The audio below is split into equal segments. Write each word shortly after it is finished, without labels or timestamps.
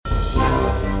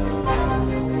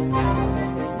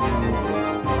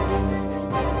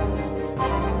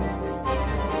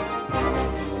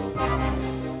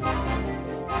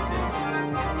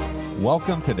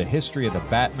Welcome to the History of the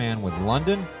Batman with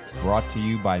London, brought to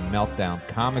you by Meltdown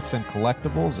Comics and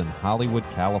Collectibles in Hollywood,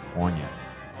 California.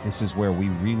 This is where we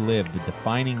relive the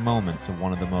defining moments of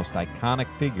one of the most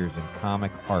iconic figures in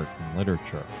comic art and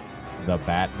literature, the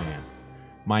Batman.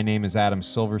 My name is Adam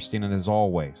Silverstein, and as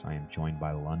always, I am joined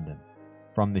by London.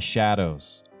 From the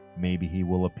shadows, maybe he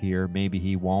will appear, maybe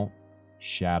he won't,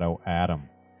 Shadow Adam.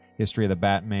 History of the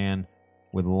Batman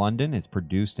with London is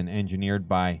produced and engineered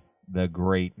by the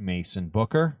great Mason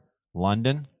Booker.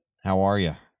 London, how are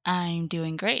you? I'm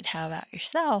doing great. How about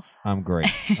yourself? I'm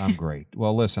great. I'm great.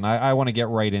 Well, listen, I want to get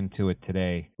right into it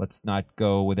today. Let's not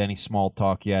go with any small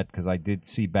talk yet, because I did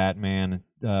see Batman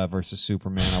versus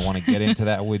Superman. I want to get into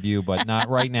that with you, but not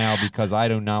right now, because I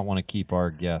do not want to keep our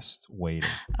guests waiting.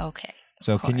 Okay.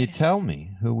 So can you tell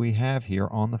me who we have here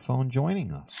on the phone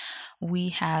joining us? We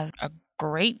have a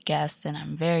great guest, and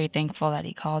I'm very thankful that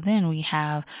he called in. We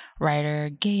have writer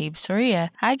Gabe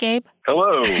Soria. Hi, Gabe.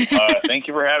 Hello. Thank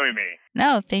you for having me.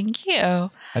 No, thank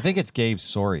you. I think it's Gabe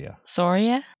Soria.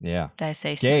 Soria? Yeah. Did I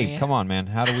say Soria? Gabe, come on, man.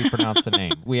 How do we pronounce the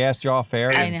name? We asked you off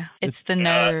air. I know. It's the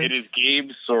nerves. It is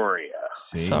Gabe Soria.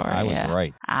 See, Soria. I was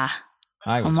right.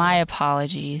 My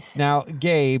apologies. Now,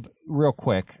 Gabe, real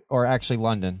quick, or actually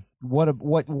London,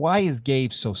 why is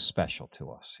Gabe so special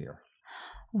to us here?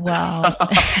 Well,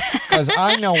 because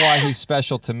I know why he's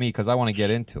special to me, because I want to get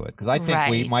into it, because I think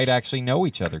we Right. might actually know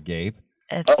each other, Gabe.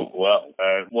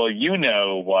 Well, you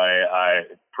know why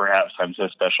I'm so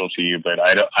special to you, but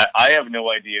I have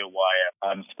no idea why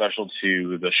I'm special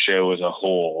to the show as a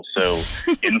whole. So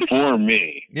inform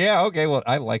me. Yeah, okay. Well,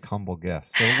 I like humble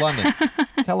guests. So, London,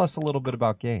 tell us a little bit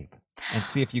about Gabe and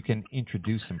see if you can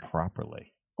introduce him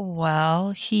properly.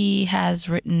 Well, he has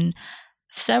written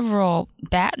several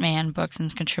Batman books and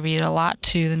has contributed a lot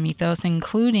to the mythos,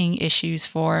 including issues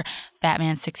for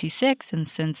Batman 66. And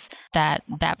since that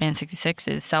Batman 66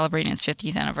 is celebrating its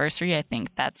 50th anniversary, I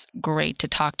think that's great to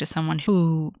talk to someone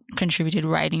who contributed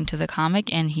writing to the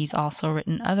comic. And he's also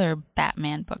written other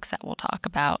Batman books that we'll talk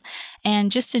about.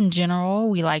 And just in general,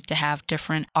 we like to have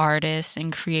different artists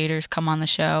and creators come on the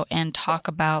show and talk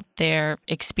about their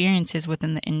experiences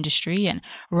within the industry and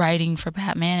writing for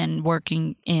Batman and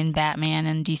working in Batman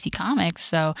and DC Comics.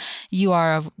 So you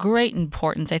are of great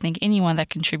importance. I think anyone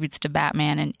that contributes to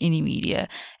Batman in any media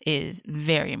is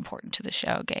very important to the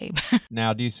show, Gabe.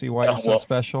 Now, do you see why you're so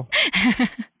special?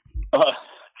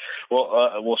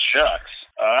 Well, shucks.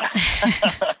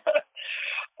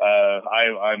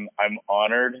 I'm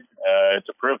honored. It's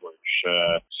a privilege.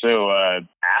 So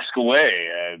ask away.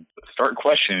 Start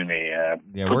questioning me.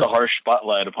 Put the harsh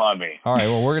spotlight upon me. All right,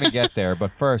 well, we're going to get there.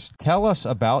 But first, tell us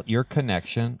about your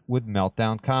connection with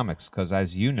Meltdown Comics, because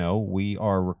as you know, we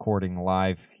are recording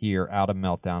live here out of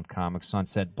Meltdown Comics,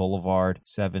 Sunset Boulevard,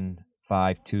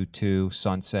 7522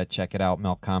 Sunset. Check it out,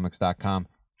 meltcomics.com.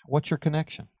 What's your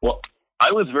connection? Well,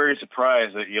 I was very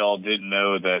surprised that y'all didn't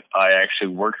know that I actually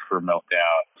worked for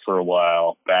Meltdown for a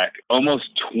while back, almost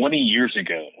 20 years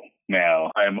ago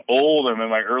now. I'm old. I'm in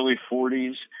my early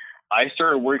 40s. I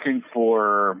started working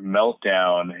for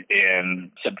Meltdown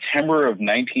in September of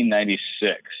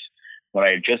 1996 when I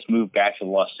had just moved back to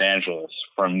Los Angeles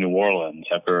from New Orleans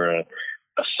after a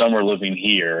summer living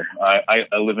here. I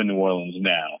live in New Orleans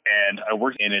now, and I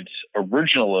worked in its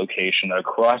original location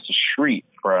across the street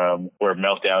from where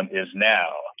Meltdown is now.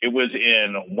 It was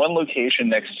in one location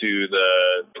next to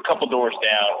a couple doors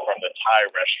down from the Thai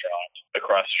restaurant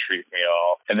across the street from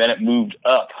y'all, and then it moved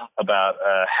up about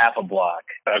half a block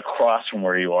across from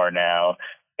where you are now.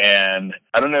 And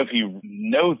I don't know if you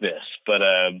know this, but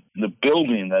the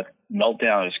building that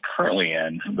Meltdown is currently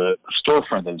in, the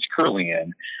storefront that it's currently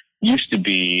in, used to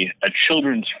be a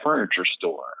children's furniture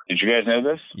store. Did you guys know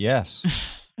this? Yes.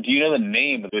 Do you know the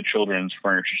name of the children's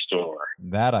furniture store?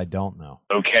 That I don't know.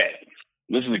 Okay.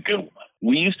 This is a good one.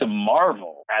 We used to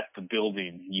marvel at the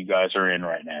building you guys are in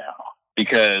right now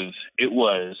because it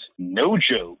was, no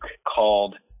joke,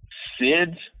 called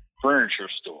Sid's Furniture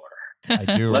Store. I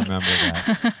do remember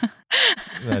that.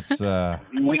 That's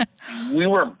we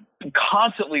were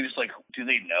constantly just like, do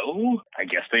they know? I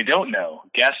guess they don't know.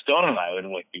 Gaston and I would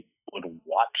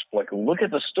watch, look at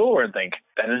the store and think,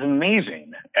 that is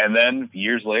amazing. And then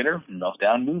years later,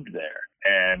 Meltdown moved there.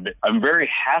 And I'm very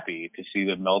happy to see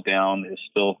that Meltdown is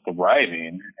still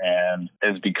thriving and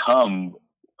has become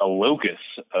a locus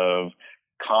of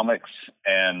comics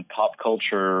and pop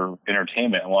culture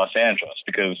entertainment in Los Angeles,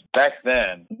 because back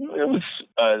then it was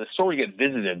the store would get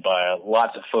visited by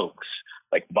lots of folks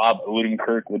like Bob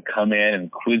Odenkirk would come in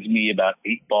and quiz me about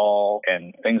 8-Ball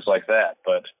and things like that.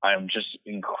 But I'm just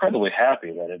incredibly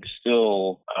happy that it's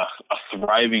still a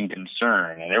thriving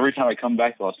concern. And every time I come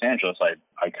back to Los Angeles,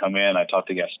 I come in, I talk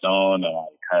to Gaston, and I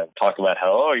kind of talk about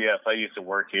how, oh, yes, I used to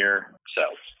work here.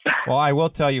 So. Well, I will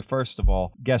tell you, first of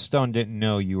all, Gaston didn't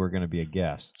know you were going to be a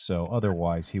guest. So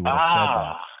otherwise, he would have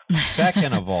said that.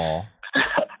 Second of all,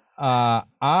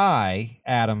 I,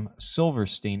 Adam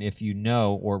Silverstein, if you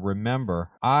know or remember,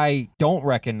 I don't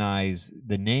recognize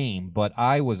the name, but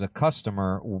I was a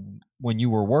customer when you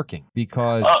were working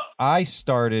because I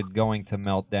started going to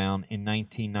Meltdown in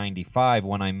 1995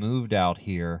 when I moved out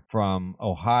here from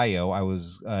Ohio. I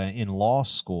was in law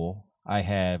school. I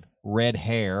had red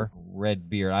hair, red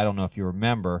beard. I don't know if you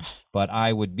remember, but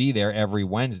I would be there every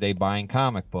Wednesday buying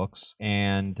comic books.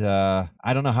 And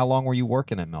I don't know, how long were you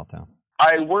working at Meltdown?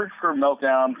 I worked for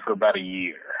Meltdown for about a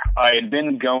year. I had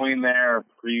been going there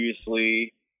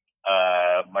previously.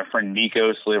 My friend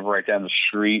Nikos lived right down the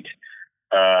street.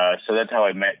 So that's how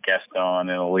I met Gaston and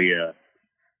Aaliyah.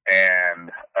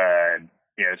 And,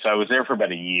 so I was there for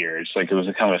about a year. It's like it was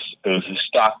a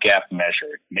stopgap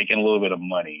measure, making a little bit of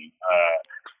money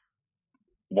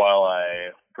while I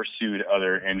pursued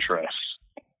other interests.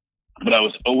 But I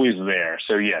was always there.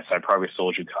 So, yes, I probably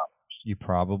sold you copies. You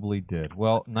probably did.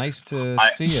 Well, nice to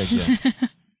see you again.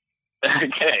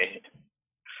 Okay.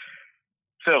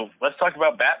 So let's talk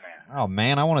about Batman. Oh,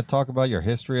 man, I want to talk about your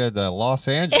history of the Los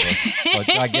Angeles.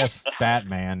 But I guess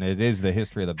Batman, it is the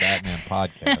history of the Batman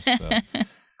podcast. So.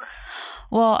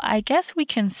 Well, I guess we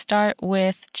can start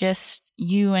with just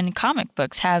you and comic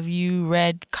books. Have you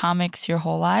read comics your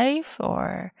whole life,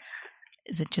 or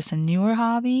is it just a newer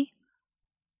hobby?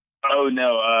 Oh,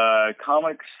 no.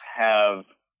 Comics have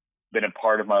been a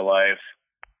part of my life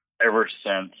ever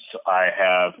since I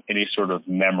have any sort of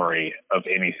memory of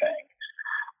anything.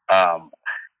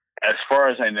 As far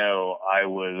as I know, I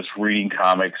was reading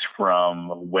comics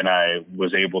from when I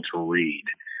was able to read.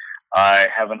 I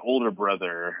have an older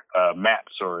brother, Matt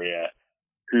Soria,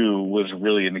 who was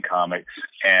really into comics,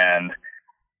 and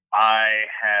I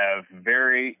have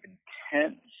very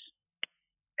intense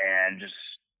and just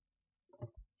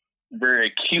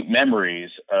very acute memories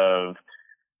of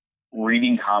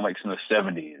reading comics in the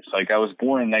 70s. Like, I was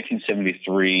born in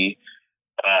 1973.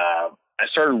 I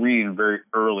started reading very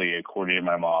early, according to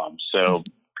my mom. So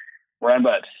around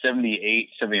about 78,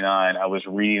 79, I was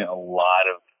reading a lot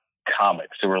of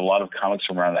comics. There were a lot of comics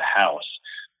around the house.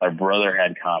 My brother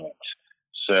had comics.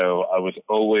 So I was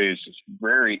always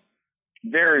very,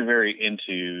 very, very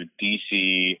into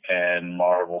DC and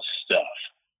Marvel stuff.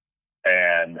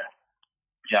 And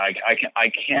yeah, I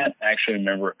can't actually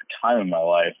remember a time in my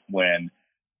life when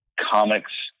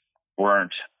comics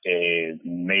weren't a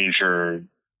major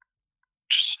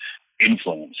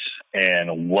influence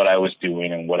in what I was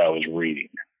doing and what I was reading.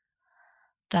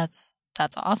 That's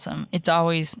awesome. It's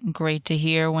always great to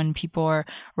hear when people are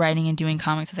writing and doing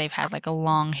comics that they've had like a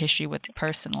long history with it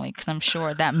personally, because I'm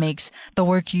sure that makes the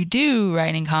work you do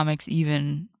writing comics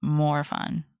even more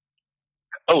fun.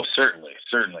 Oh, certainly.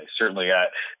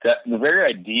 The very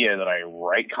idea that I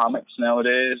write comics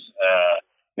nowadays,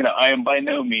 I am by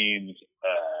no means,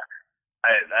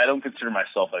 I don't consider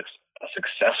myself a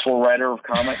successful writer of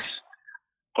comics,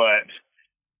 but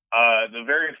the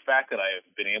very fact that I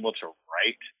have been able to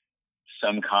write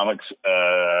some comics,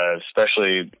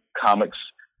 especially comics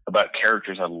about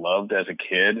characters I loved as a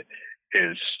kid,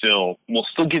 will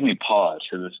still give me pause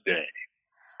to this day.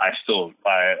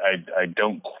 I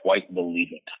don't quite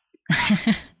believe it.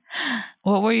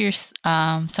 What were your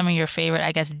some of your favorite,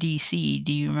 I guess, DC?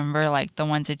 Do you remember like the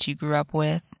ones that you grew up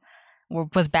with?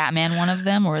 Was Batman one of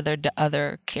them, or were there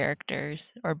other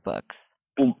characters or books?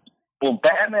 Well,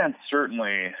 Batman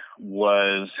certainly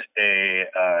was a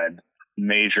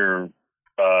major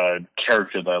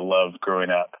character that I loved growing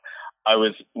up. I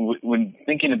was when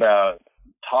thinking about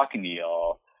talking to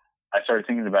y'all, I started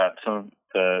thinking about some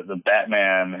of the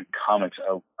Batman comics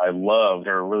I loved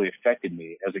or really affected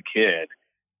me as a kid.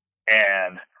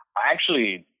 And I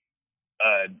actually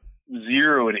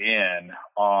zeroed in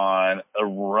on a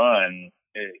run,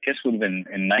 I guess it would have been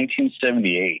in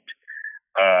 1978.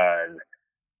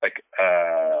 Like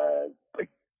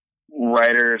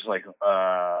writers like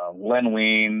Len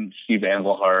Wein, Steve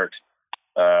Englehart.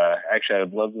 Actually,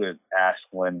 I'd love to ask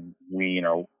Len Wein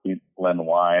or Len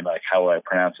Wein, like how I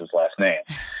pronounce his last name.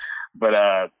 But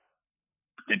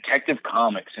Detective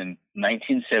Comics in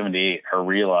 1978, I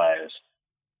realized,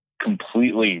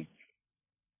 completely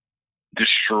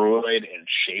destroyed and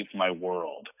shaped my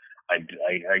world.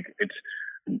 It's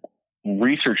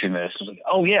researching this. I was like,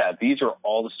 oh yeah, these are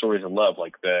all the stories I love.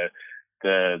 Like the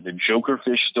the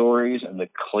Jokerfish stories and the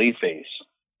Clayface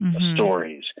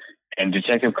stories and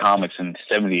Detective Comics in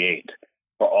 '78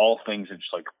 were all things that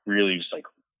just like really just like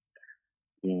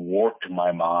warped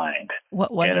my mind.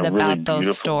 What was it about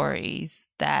those stories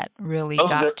that really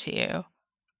got to you?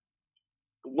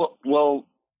 Well,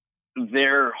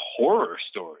 they're horror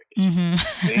stories.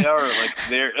 They are like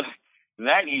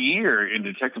that year in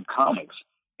Detective Comics.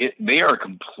 They are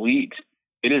complete.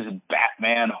 It is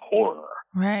Batman horror.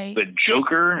 Right. The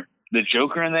Joker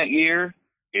in that year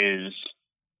is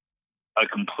a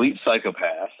complete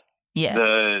psychopath. Yes.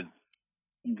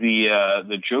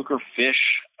 The Joker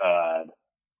fish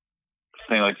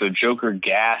thing, like the Joker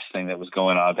gas thing that was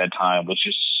going on at that time, was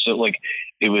just so like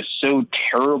it was so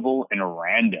terrible and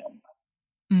random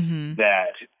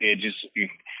that it just,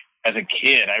 as a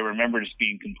kid, I remember just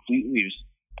being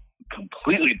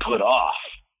completely put off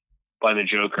by the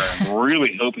Joker and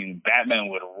really hoping Batman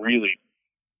would really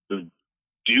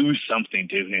do something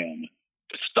to him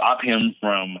to stop him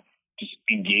from just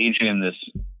engaging in this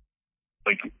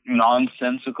like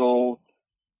nonsensical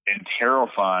and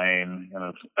terrifying kind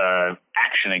of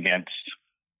action against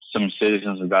some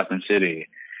citizens of Gotham City.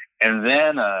 And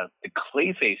then the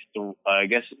Clayface, I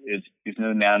guess he's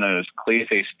now known as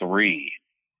Clayface 3.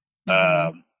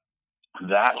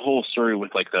 That whole story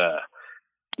with like the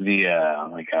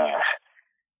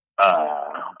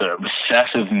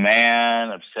obsessive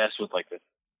man, obsessed with like the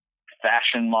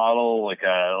fashion model, like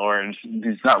or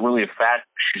he's not really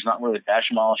she's not really a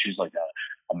fashion model. She's like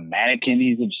a mannequin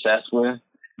he's obsessed with.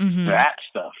 That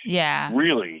stuff,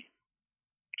 really,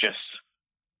 just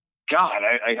God,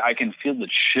 I can feel the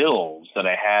chills that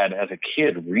I had as a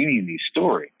kid reading these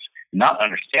stories, not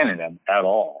understanding them at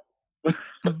all,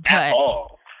 at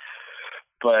all.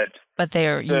 But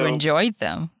you enjoyed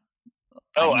them.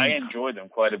 I enjoyed them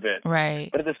quite a bit,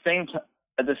 right? But at the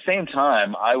same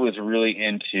time, I was really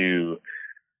into.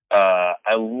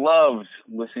 I loved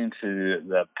listening to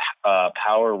the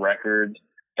Power Records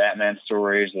Batman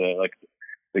stories, like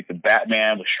the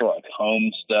Batman with Sherlock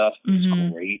Holmes stuff was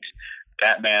great.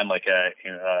 Batman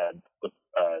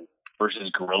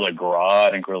versus Gorilla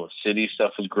Grodd and Gorilla City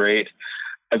stuff was great.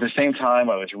 At the same time,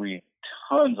 I was reading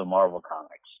tons of Marvel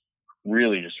comics.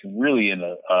 Really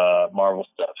into Marvel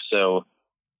stuff. So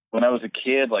when I was a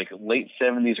kid, like late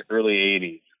 '70s, early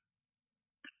 '80s,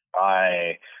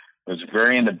 I was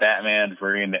very into Batman,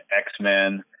 very into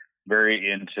X-Men, very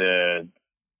into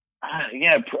I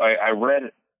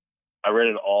read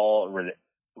it all.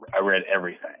 I read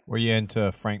everything. Were you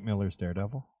into Frank Miller's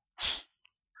Daredevil?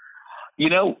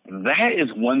 That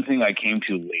is one thing I came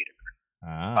to later.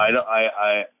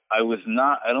 I was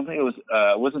not. I don't think it was.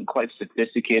 Wasn't quite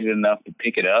sophisticated enough to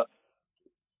pick it up.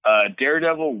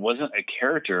 Daredevil wasn't a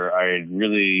character I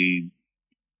really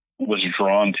was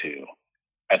drawn to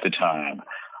at the time.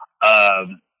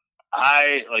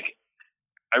 I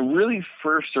really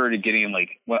first started getting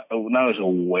when I was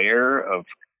aware of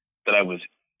that I was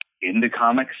into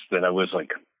comics, that I was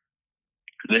like,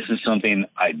 this is something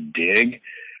I dig,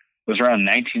 was around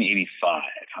 1985.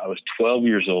 I was 12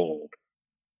 years old,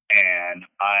 and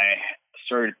I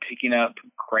started picking up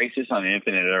Crisis on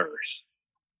Infinite Earths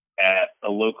at a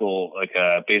local,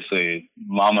 basically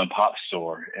mom and pop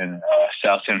store in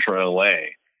South Central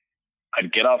LA.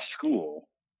 I'd get off school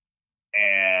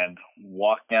and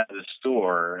walk down to the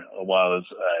store while I was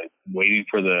waiting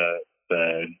for the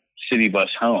city bus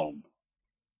home.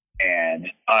 And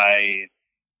I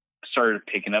started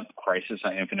picking up Crisis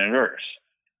on Infinite Earths.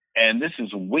 And this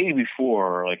is way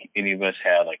before any of us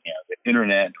had the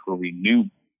internet where we knew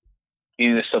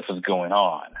any of this stuff was going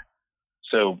on.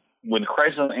 So when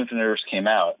Crisis on Infinite Earths came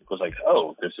out, it was like,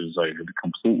 oh, this is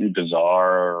completely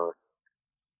bizarre.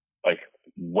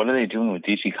 What are they doing with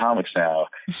DC Comics now?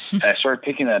 And I started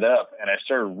picking that up, and I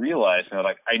started realizing that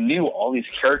I knew all these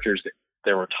characters that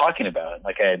they were talking about.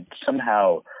 I had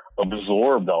somehow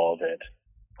absorbed all of it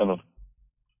from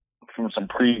some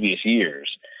previous years.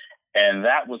 And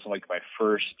that was my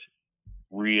first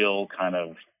real kind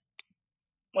of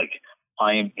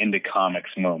I am into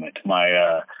comics moment.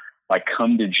 My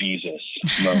come to Jesus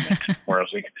moment where I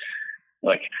was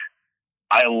like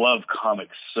I love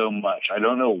comics so much. I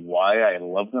don't know why I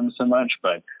love them so much,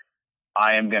 but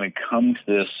I am going to come to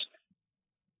this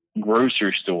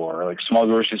grocery store, small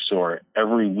grocery store,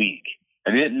 every week.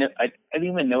 I didn't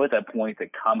even know at that point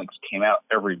that comics came out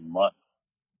every month.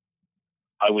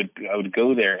 I would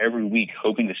go there every week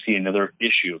hoping to see another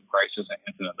issue of Crisis on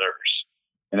Infinite Earths.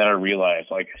 And then I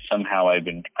realized somehow I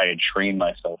had trained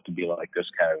myself to be this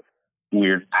kind of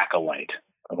weird acolyte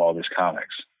of all these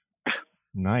comics.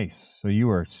 Nice. So you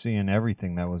were seeing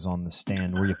everything that was on the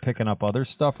stand. Were you picking up other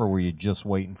stuff, or were you just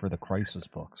waiting for the Crisis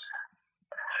books?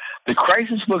 The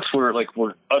Crisis books were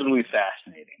utterly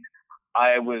fascinating.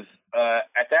 I was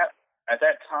at that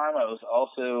time. I was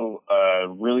also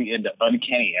really into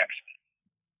Uncanny X-Men.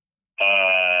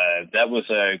 That was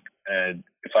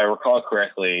if I recall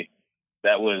correctly,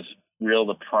 that was real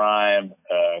the prime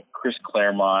Chris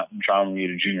Claremont, John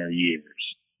Romita Jr.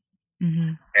 years,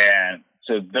 and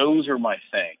so those are my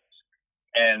things.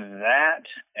 And that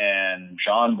and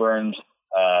John Byrne's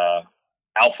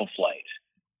Alpha Flight.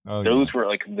 Oh, those were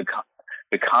like the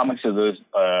comics of those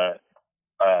of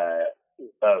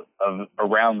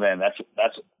around then. That's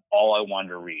all I wanted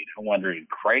to read. I wanted to read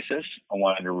Crisis. I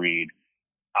wanted to read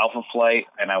Alpha Flight,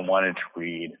 and I wanted to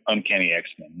read Uncanny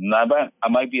X-Men. I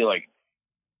might be like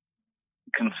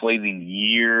conflating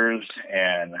years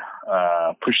and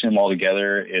pushing them all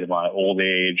together in my old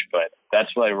age, but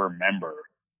that's what I remember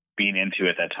being into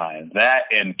at that time. That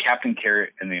and Captain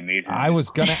Carrot and the Amazing. I was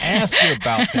going to ask you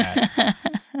about that.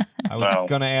 I was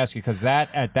going to ask you because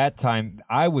at that time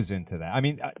I was into that. I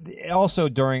mean, also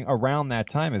around that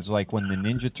time is like when the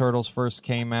Ninja Turtles first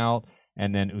came out,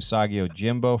 and then Usagi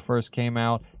Yojimbo first came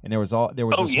out, and there was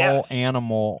this whole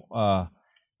animal,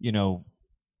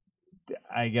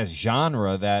 I guess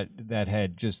genre that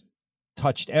had just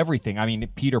touched everything. I mean,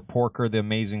 Peter Porker, the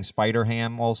Amazing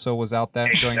Spider-Ham, also was out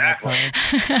during that time.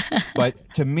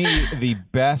 But to me, the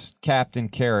best Captain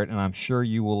Carrot, and I'm sure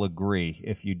you will agree.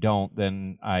 If you don't,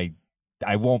 then I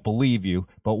won't believe you.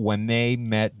 But when they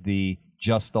met the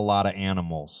Just a Lot of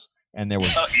Animals, and there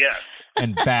was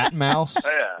and Bat Mouse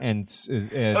and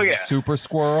Super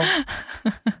Squirrel.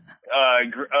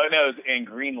 And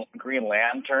Green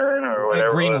Lantern or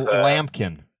whatever. Green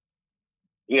Lambkin.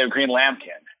 Yeah, Green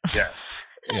Lambkin. Yeah.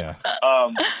 Yeah.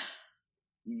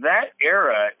 That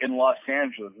era in Los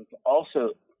Angeles is also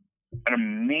an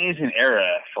amazing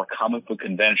era for comic book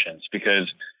conventions,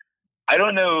 because I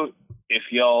don't know if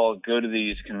y'all go to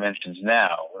these conventions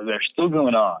now, or they're still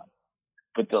going on,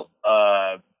 but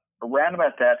around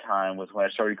about that time was when I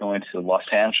started going to the Los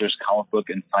Angeles Comic Book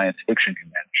and Science Fiction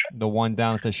Convention. The one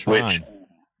down at the Shrine.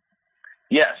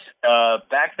 Yes.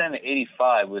 Back then, in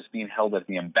 85, was being held at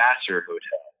the Ambassador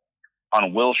Hotel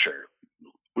on Wilshire,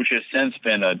 which has since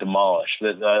been demolished.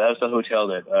 That was the hotel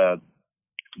that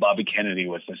Bobby Kennedy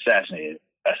was assassinated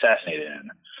in.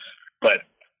 But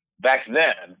back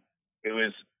then, it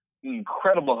was an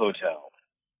incredible hotel.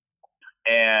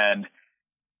 And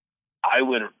I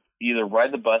would either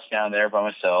ride the bus down there by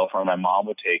myself, or my mom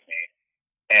would take me,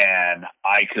 and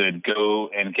I could go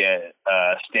and get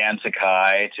Stan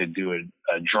Sakai to do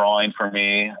a drawing for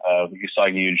me of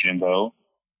Usagi Yojimbo.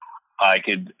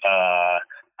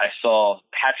 I saw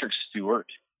Patrick Stewart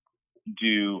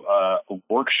do a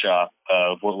workshop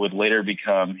of what would later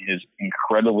become his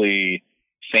incredibly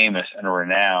famous and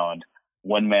renowned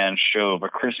one-man show of A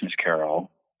Christmas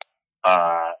Carol.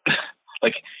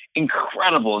 Like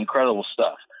incredible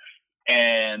stuff.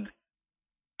 And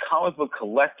comic book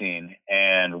collecting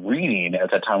and reading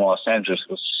at that time in Los Angeles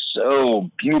was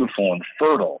so beautiful and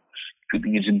fertile.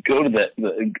 You could go to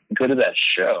that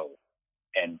show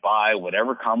and buy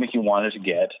whatever comic you wanted to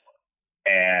get,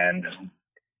 and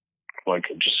like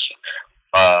just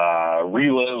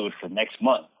reload for next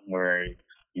month, where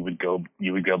you would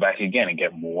go back again and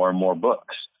get more and more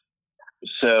books.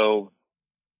 So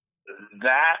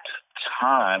that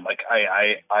time, like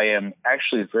I am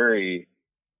actually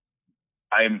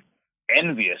I'm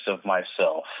envious of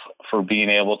myself for being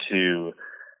able to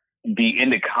be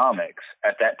into comics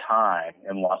at that time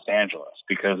in Los Angeles,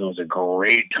 because it was a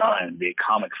great time to be a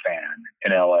comic fan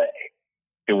in LA.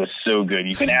 It was so good.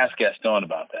 You can ask Gaston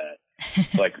about that.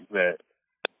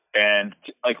 And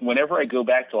whenever I go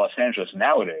back to Los Angeles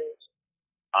nowadays,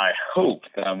 I hope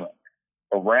that I'm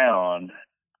around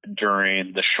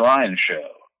during the Shrine show.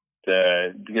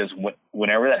 Because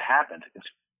whenever that happens,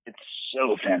 it's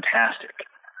so fantastic.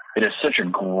 It is such a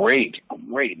great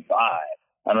vibe.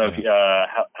 I don't know if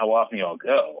how often y'all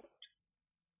go.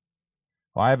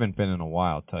 Well, I haven't been in a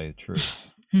while, to tell you the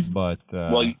truth. But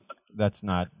that's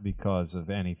not because of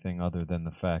anything other than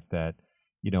the fact that,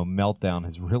 Meltdown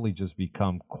has really just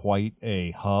become quite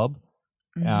a hub.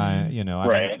 Mm-hmm. I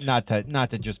mean, not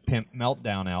to just pimp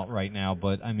Meltdown out right now,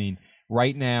 but I mean,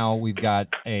 right now we've got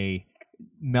a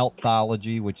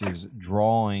Meltology, which is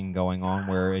drawing going on,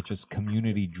 where it's just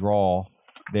community draw.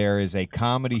 There is a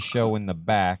comedy show in the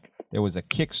back. There was a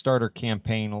Kickstarter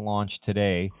campaign launched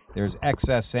today. There's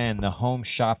XSN, the home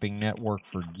shopping network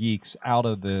for geeks, out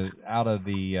of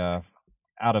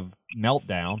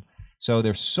Meltdown. So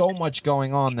there's so much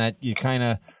going on that you kind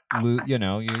of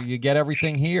you get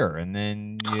everything here, and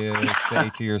then you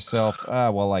say to yourself,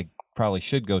 well, I probably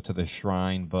should go to the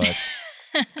shrine, but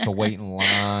to wait in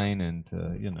line and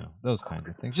to, those kinds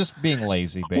of things. Just being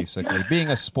lazy, basically. Being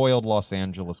a spoiled Los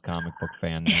Angeles comic book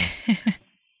fan now.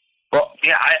 Well,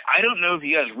 yeah, I don't know if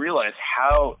you guys realize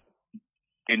how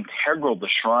integral the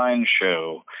Shrine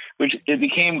show, which it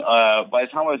became by the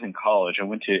time I was in college. I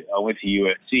went to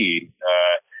USC.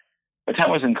 By the time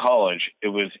I was in college, it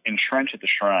was entrenched at the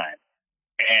Shrine,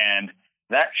 and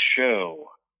that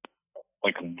show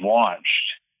launched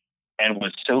and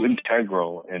was so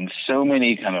integral in so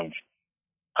many kind of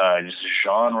just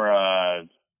genre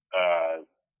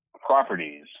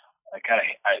properties. I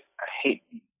hate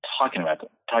talking about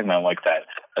like that,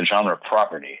 a genre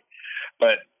property,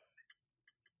 but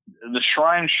the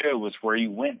Shrine show was where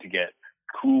you went to get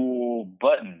cool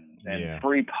buttons and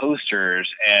free posters,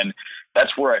 and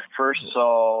that's where I first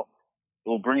saw.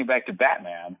 We'll bring it back to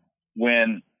Batman.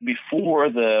 Before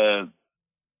the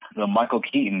Michael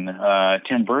Keaton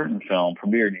Tim Burton film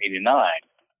premiered in '89,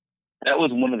 that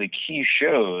was one of the key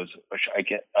shows, which I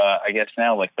guess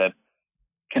now that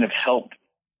kind of helped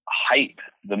hype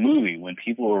the movie when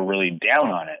people were really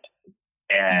down on it.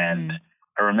 And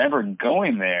I remember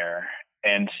going there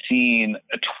and seeing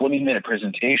a 20-minute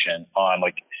presentation on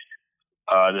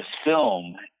this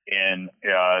film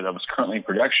that was currently in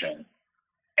production,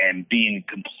 and being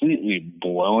completely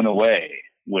blown away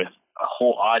with a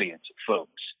whole audience of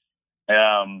folks.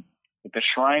 The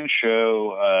Shrine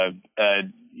show,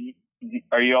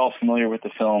 are you all familiar with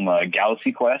the film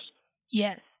Galaxy Quest?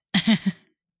 Yes.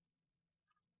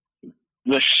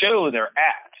 The show they're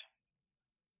at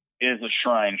is the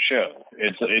Shrine show.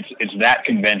 It's that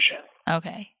convention.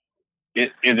 Okay.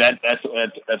 That's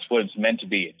what it's meant to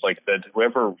be. It's like that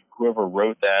whoever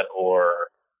wrote that or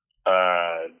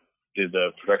did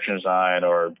the production design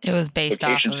or it was based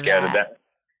off of that.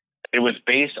 It was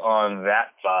based on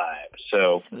that vibe.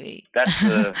 So sweet. That's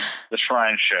the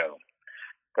Shrine show.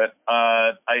 But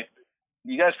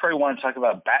you guys probably want to talk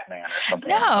about Batman or something.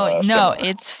 No,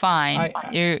 it's fine.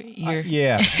 You're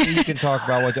yeah, you can talk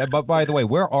about what. But by the way,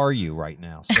 where are you right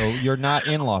now? So you're not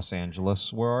in Los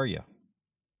Angeles. Where are you?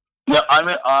 No,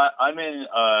 I'm in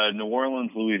New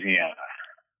Orleans, Louisiana.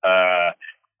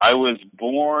 I was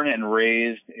born and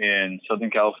raised in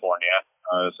Southern California.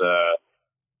 I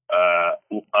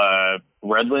was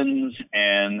Redlands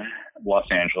and Los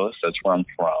Angeles. That's where I'm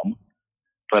from.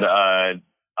 But I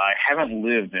haven't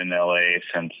lived in LA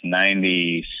since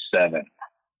 '97.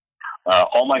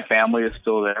 All my family is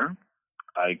still there.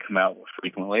 I come out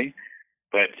frequently.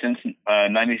 But since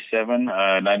 '97,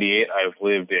 '98, I've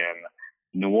lived in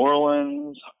New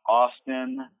Orleans,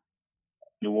 Austin,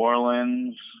 New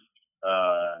Orleans,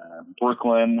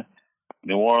 Brooklyn,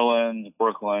 New Orleans,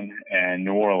 Brooklyn, and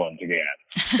New Orleans again.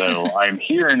 So I'm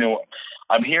here in New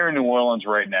Orleans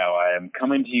right now. I am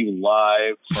coming to you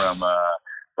live from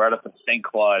right up at St.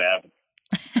 Claude Avenue,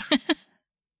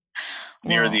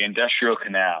 near the Industrial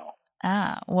Canal.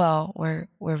 Well,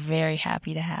 we're very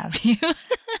happy to have you.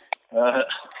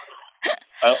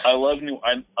 I love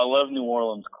New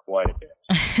Orleans quite a bit.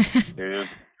 It is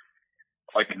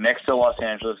next to Los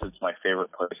Angeles, it's my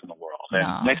favorite place in the world.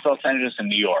 And next to Los Angeles and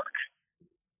New York.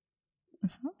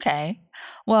 Okay.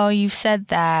 Well, you've said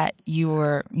that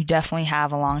you definitely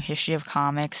have a long history of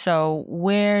comics. So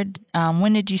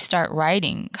when did you start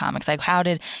writing comics? How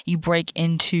did you break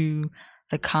into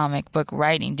the comic book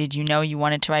writing? Did you know you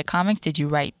wanted to write comics? Did you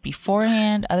write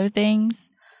beforehand, other things?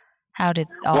 How did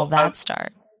all that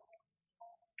start?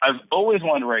 I've always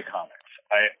wanted to write comics.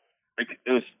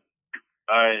 It was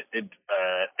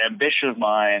ambition of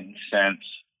mine since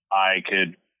I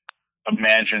could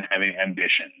imagine having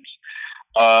ambitions.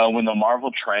 When the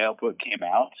Marvel Tryout book came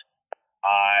out,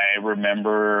 I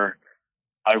remember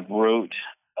I wrote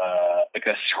a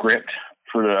script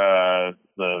for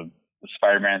the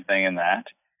Spider-Man thing and that.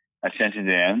 I sent it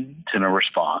in to no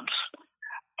response.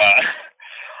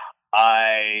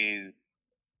 I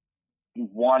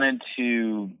wanted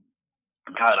to,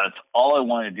 that's all I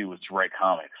wanted to do was to write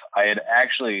comics. I had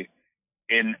actually,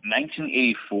 in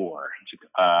 1984,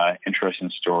 interesting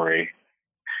story,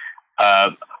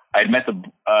 I'd met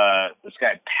this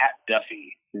guy, Pat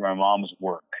Duffy, through my mom's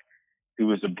work, who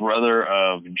was the brother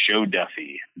of Joe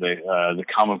Duffy, the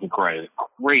comic book writer, the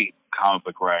great comic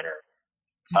book writer,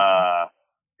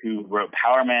 who wrote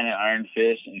Power Man and Iron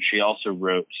Fist, and she also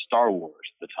wrote Star Wars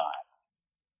at the time.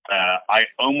 I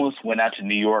almost went out to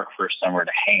New York for a summer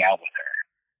to hang out with her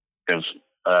because,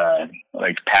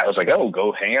 Pat was like, "Oh,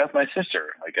 go hang out with my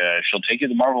sister. She'll take you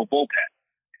to the Marvel bullpen."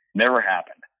 Never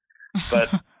happened,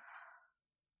 but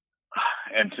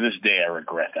and to this day I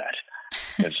regret that.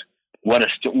 Because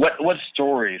what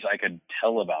stories I could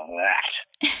tell about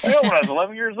that. I know when I was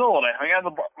 11 years old, I hung out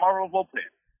in the Marvel bullpen.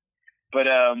 But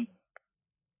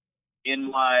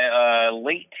in my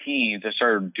late teens, I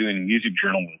started doing music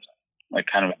journalism, like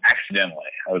kind of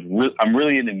accidentally. I'm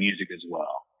really into music as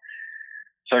well.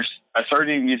 So I started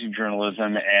doing music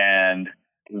journalism, and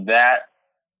that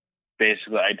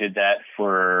basically I did that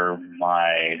for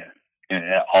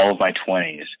all of my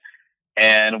 20s.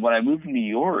 And when I moved to New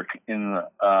York in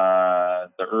the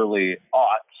early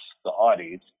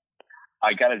aughties,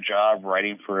 I got a job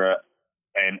writing for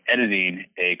and editing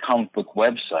a comic book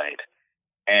website.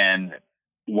 And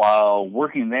while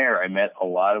working there, I met a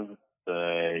lot of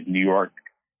the New York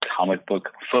comic book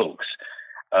folks.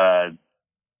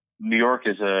 New York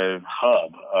is a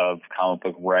hub of comic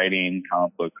book writing,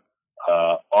 comic book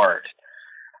art.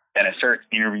 And I started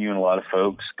interviewing a lot of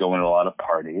folks, going to a lot of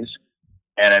parties.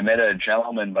 And I met a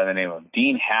gentleman by the name of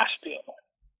Dean Haspiel,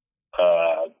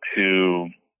 who,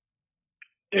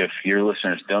 if your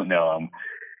listeners don't know him,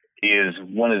 is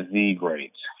one of the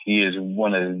greats. He is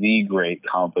one of the great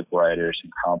comic book writers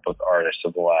and comic book artists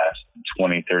of the last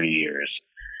 20, 30 years.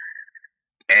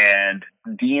 And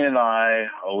Dean and I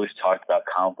always talked about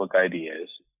comic book ideas.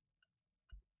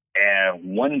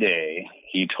 And one day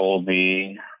he told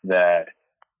me that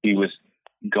he was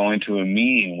going to a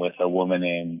meeting with a woman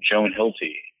named Joan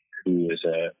Hilty, who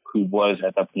was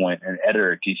at that point an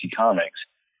editor at DC Comics,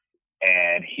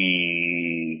 and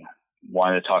he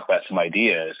wanted to talk about some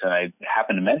ideas. And I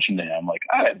happened to mention to him, like,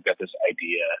 I've got this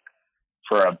idea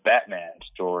for a Batman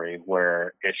story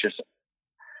where it's just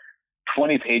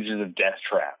 20 pages of death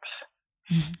traps.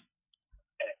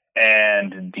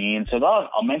 And Dean said,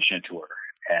 I'll mention it to her.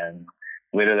 And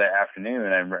later that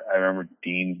afternoon, I remember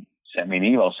Dean sent me an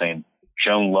email saying,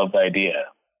 Joan loved the idea.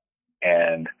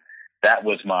 And that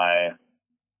was my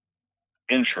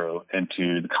intro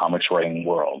into the comics writing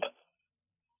world.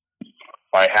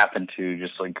 I happened to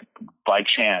just by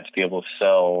chance be able to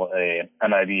sell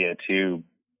an idea to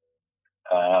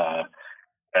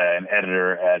an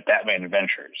editor at Batman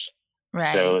Adventures.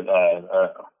 Right. So,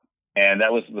 and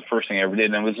that was the first thing I ever did.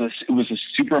 And it was a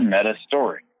super meta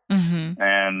story. Mm-hmm.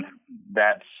 And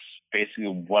that's basically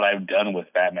what I've done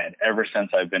with Batman ever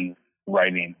since I've been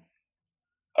writing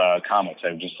comics.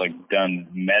 I've just done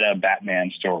meta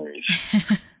Batman stories.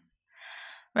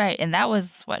 Right, and that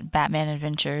was Batman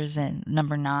Adventures in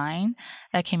 #9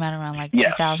 that came out around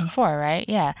 2004, right?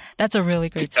 Yeah, that's a really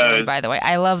great story, by the way.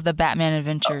 I love the Batman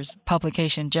Adventures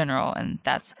publication in general, and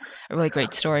that's a really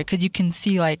great story because you can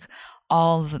see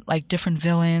all the different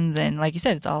villains, and like you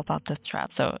said, it's all about the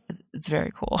trap, so it's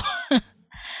very cool.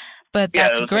 But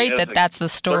that's great that's the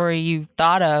story you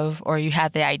thought of, or you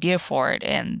had the idea for it,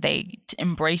 and they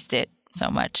embraced it so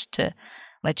much to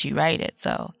let you write it.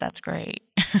 So that's great.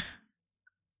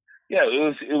 Yeah,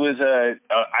 it was.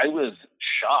 I was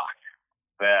shocked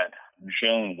that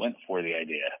Joan went for the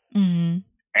idea, mm-hmm.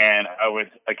 and I was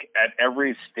at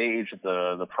every stage of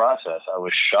the process, I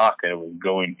was shocked that it was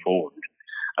going forward.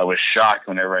 I was shocked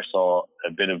whenever I saw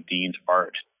a bit of Dean's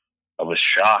art. I was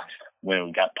shocked when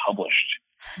it got published.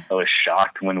 I was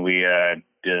shocked when we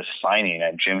did a signing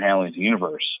at Jim Hanley's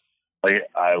Universe.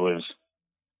 I was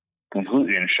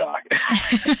completely in shock.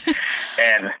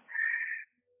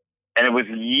 And it was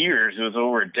years. It was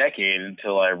over a decade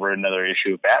until I wrote another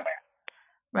issue of Batman.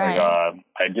 Right.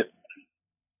 I did.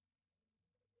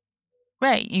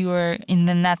 Right. You were, and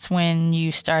then that's when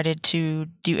you started to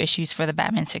do issues for the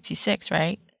Batman 66,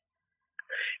 right?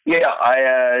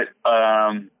 Yeah,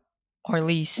 or at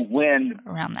least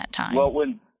around that time. Well,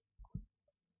 when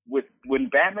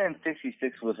Batman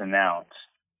 66 was announced,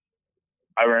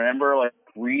 I remember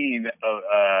reading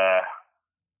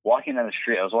walking down the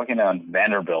street. I was walking down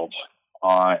Vanderbilt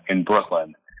in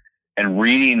Brooklyn and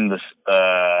reading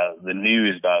the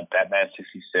news about Batman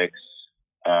 66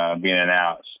 being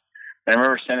announced. And I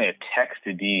remember sending a text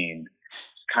to Dean,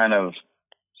 kind of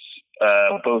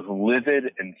both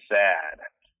livid and sad,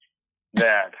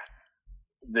 that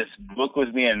this book was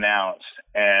being announced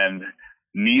and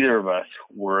neither of us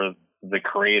were the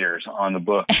creators on the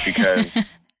book, because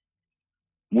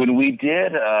when we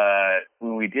did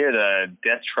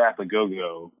Death Trap a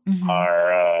Go-Go, mm-hmm.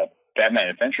 our Batman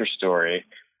Adventure story,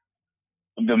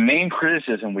 the main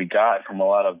criticism we got from a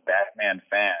lot of Batman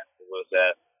fans was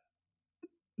that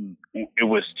it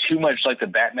was too much like the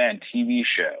Batman TV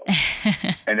show,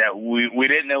 and that we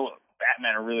didn't know what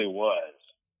Batman really was.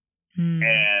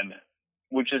 And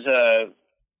which is a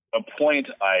point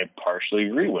I partially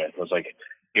agree with. It was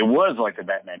it was like the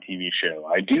Batman TV show.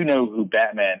 I do know who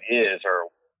Batman is, or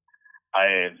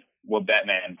what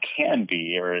Batman can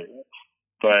be,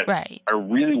 But Right. I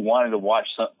really wanted to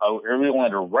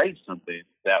write something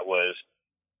that was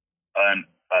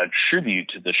a tribute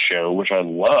to the show, which I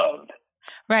loved.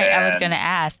 Right. And, I was going to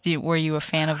ask, were you a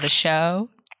fan of the show?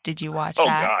 Did you watch that? Oh,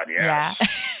 God, yes. Yeah.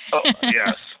 Oh,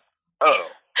 yes. Oh.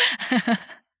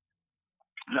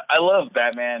 I love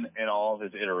Batman in all of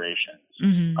his iterations.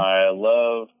 Mm-hmm. I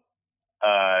love,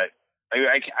 I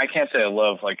can't say I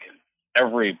love like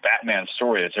every Batman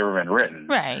story that's ever been written.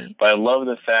 Right. But I love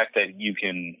the fact that you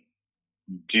can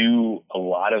do a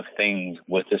lot of things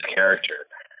with this character.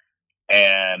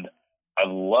 And I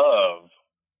love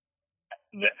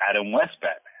the Adam West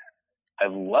Batman. I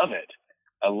love it.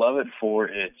 I love it for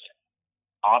its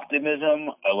optimism.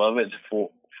 I love it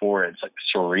for its like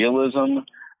surrealism.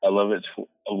 I love it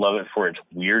for its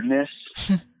weirdness.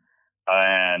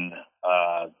 And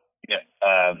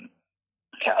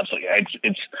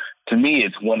it's to me,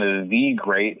 it's one of the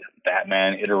great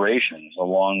Batman iterations,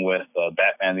 along with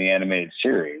Batman the Animated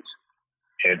Series.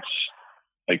 It's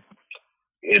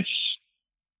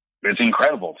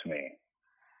incredible to me,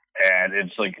 and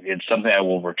it's something I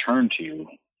will return to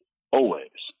always.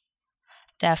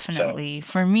 Definitely. So,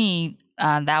 for me,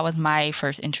 that was my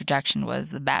first introduction, was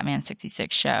the Batman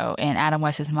 66 show, and Adam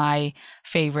West is my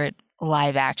favorite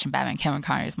live action Batman. Kevin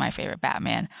Conroy is my favorite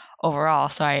Batman overall.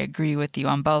 So I agree with you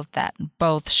on both that.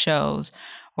 Both shows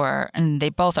and they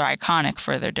both are iconic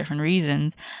for their different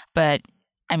reasons. But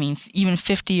I mean, even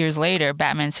 50 years later,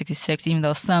 Batman 66, even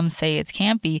though some say it's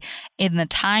campy, in the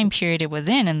time period it was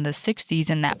in the 60s,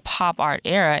 in that pop art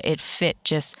era, it fit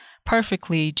just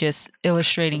perfectly, just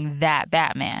illustrating that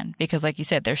Batman. Because like you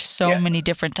said, there's so many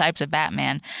different types of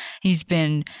Batman. He's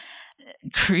been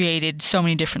created so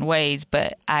many different ways,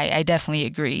 but I definitely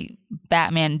agree.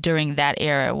 Batman during that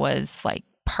era was like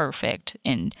perfect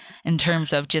in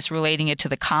terms of just relating it to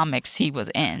the comics he was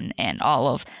in and all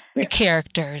of the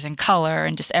characters and color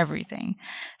and just everything.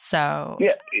 So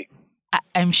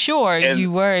I'm sure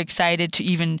you were excited to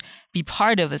even be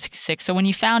part of the 66. So when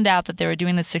you found out that they were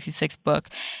doing the 66 book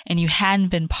and you hadn't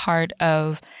been part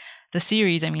of the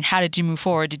series, I mean, how did you move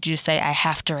forward? Did you just say, I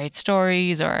have to write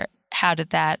stories, or how did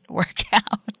that work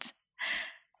out?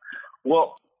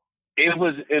 Well,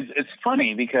 it's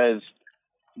funny because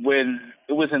when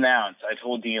it was announced, I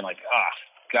told Dean, like,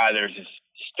 God, there's this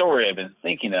story I've been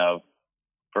thinking of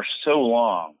for so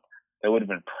long that would have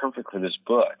been perfect for this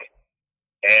book.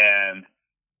 And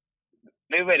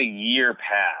maybe about a year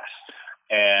passed,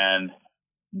 and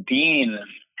Dean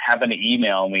happened to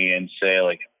email me and say,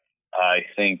 like, I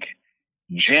think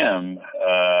Jim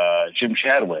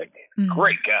Chadwick,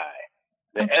 great guy,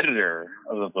 the editor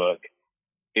of the book,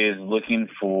 is looking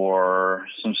for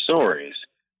some stories.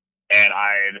 And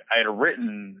I had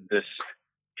written this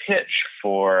pitch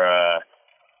for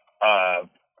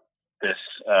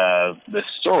this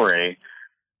story,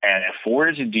 and I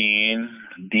forwarded to Dean.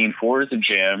 Dean forwarded to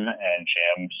Jim, and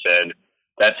Jim said,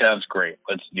 "That sounds great.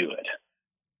 Let's do it."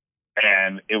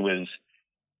 And it was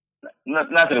not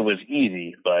that it was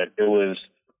easy, but it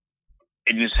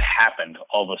just happened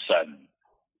all of a sudden,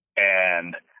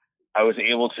 and I was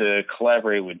able to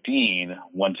collaborate with Dean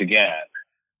once again.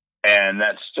 And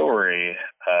that story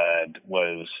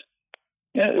was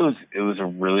a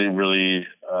really, really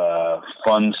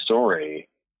fun story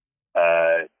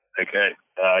to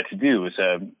do.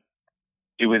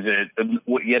 It was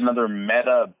yet another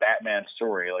meta Batman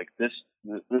story. Like this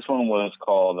one was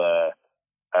called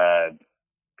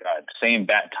Same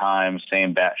Bat Time,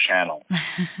 Same Bat Channel.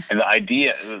 And the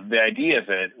idea of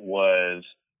it was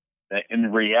that in the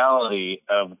reality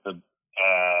of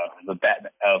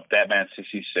Batman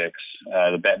 66,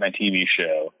 the Batman TV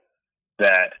show,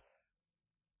 that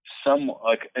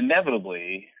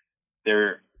inevitably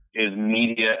there is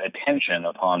media attention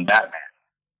upon Batman,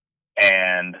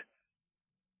 and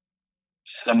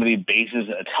somebody bases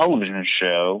a television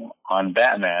show on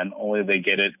Batman, only they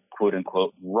get it quote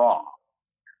unquote wrong.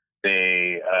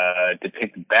 They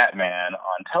depict Batman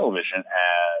on television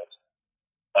as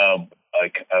a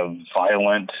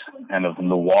violent kind of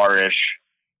noirish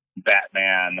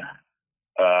Batman,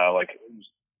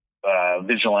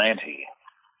 vigilante,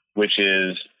 which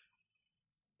is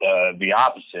the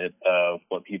opposite of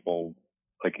what people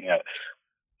like.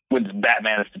 When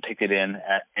Batman is depicted in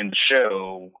the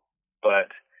show,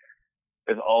 but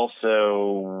it's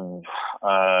also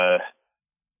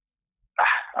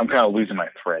I'm kind of losing my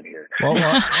thread here. Well,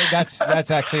 that's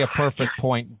actually a perfect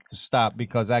point to stop,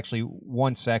 because actually,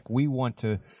 one sec, we want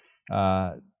to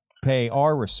pay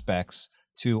our respects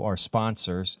to our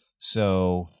sponsors.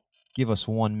 So give us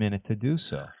 1 minute to do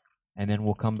so, and then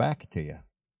we'll come back to you.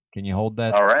 Can you hold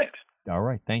that? All right. All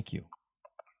right. Thank you.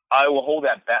 I will hold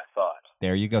that thought.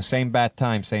 There you go. Same bat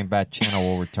time, same bat channel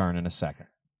will return in a second.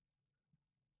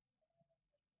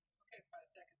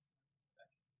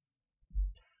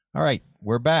 All right,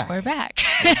 we're back. We're back.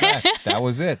 That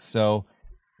was it. So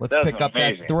let's pick up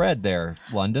that thread there,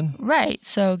 London. Right.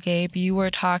 So, Gabe, you were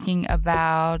talking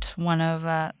about one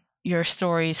of your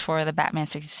stories for the Batman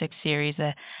 66 series,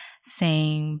 the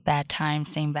Same Bat Time,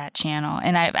 Same Bat Channel.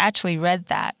 And I've actually read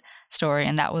that story,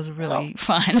 and that was really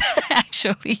fun,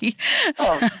 actually.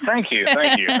 Oh, thank you.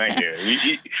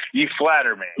 You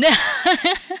flatter me.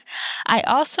 I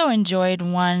also enjoyed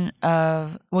one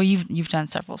of, well, you've done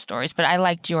several stories, but I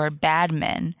liked your Bad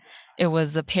Men. It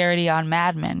was a parody on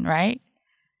Mad Men, right?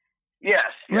 Yes.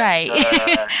 Right.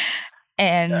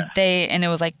 And it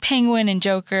was like Penguin and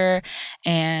Joker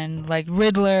and like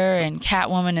Riddler and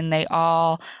Catwoman, and they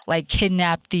all like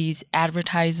kidnapped these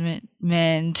advertisement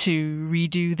men to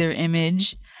redo their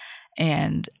image.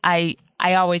 And I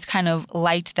always kind of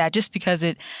liked that just because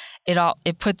it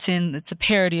puts in, it's a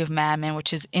parody of Mad Men,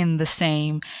 which is in the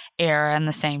same era and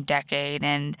the same decade.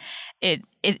 And it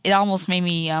almost made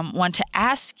me want to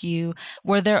ask you,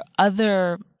 were there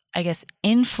other, I guess,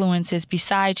 influences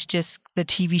besides just the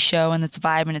TV show and its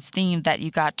vibe and its theme that you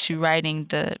got to writing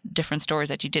the different stories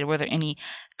that you did? Were there any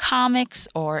comics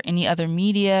or any other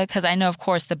media? Because I know, of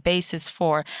course, the basis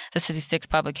for the 66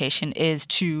 publication is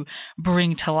to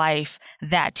bring to life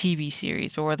that TV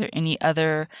series. But were there any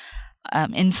other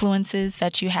influences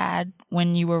that you had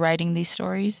when you were writing these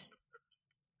stories?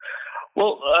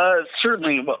 Well,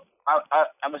 certainly. Well,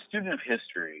 I'm a student of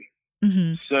history.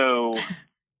 Mm-hmm. So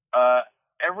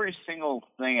every single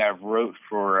thing I wrote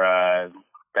for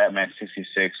Batman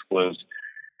 66 was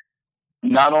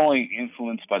not only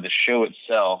influenced by the show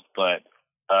itself, but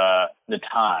the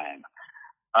time.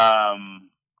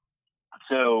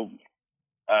 So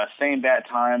Same Bat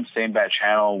Time, Same Bat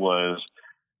Channel was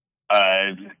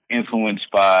influenced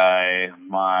by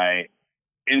my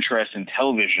interest in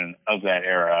television of that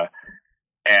era,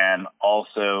 and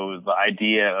also the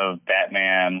idea of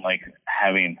Batman like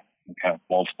having kind of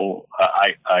multiple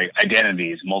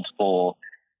identities, multiple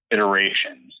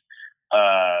iterations.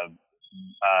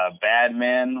 Bad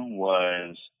Men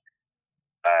was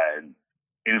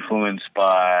influenced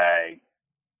by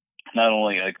not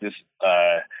only like this,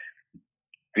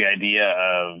 the idea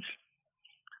of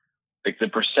like the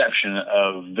perception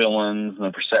of villains and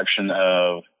the perception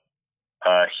of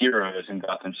heroes in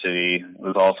Gotham City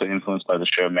was also influenced by the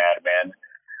show Mad Men.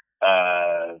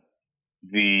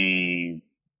 The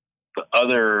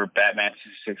other Batman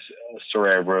 66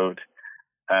 story I wrote,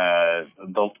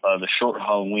 the Short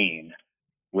Halloween,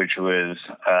 which was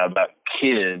about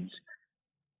kids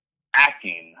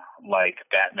acting like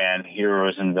Batman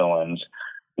heroes and villains,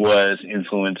 was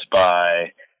influenced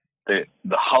by the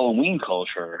Halloween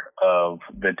culture of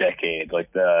the decade,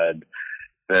 like the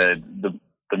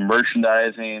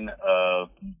merchandising of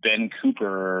Ben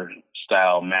Cooper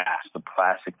style masks, the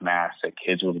plastic masks that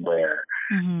kids would wear,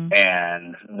 mm-hmm.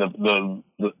 and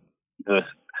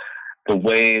the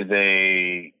way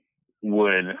they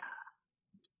would,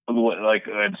 like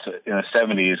in the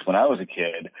 70s when I was a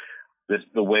kid,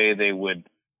 the way they would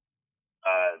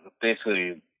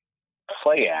basically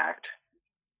play act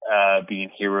being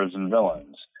heroes and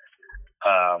villains.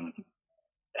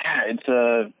 It's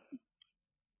a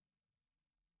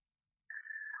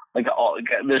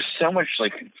there's so much,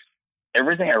 like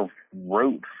everything I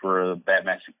wrote for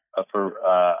Batman,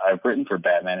 I've written for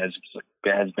Batman has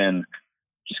been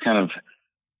just kind of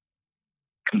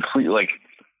complete, like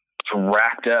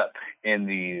wrapped up in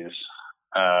these,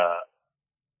 not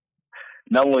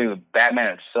only the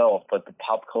Batman itself, but the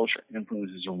pop culture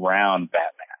influences around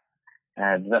Batman.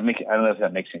 Does that make? I don't know if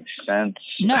that makes any sense.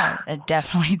 No, it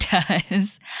definitely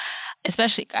does.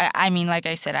 Especially, I mean, like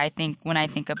I said, I think when I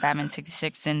think of Batman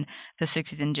 66 and the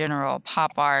 60s in general,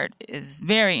 pop art is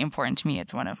very important to me.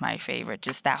 It's one of my favorite,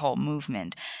 just that whole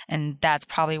movement. And that's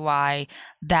probably why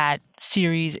that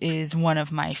series is one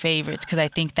of my favorites, because I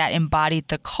think that embodied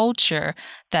the culture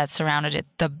that surrounded it,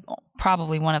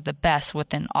 probably one of the best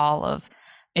within all of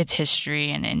its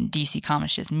history and in DC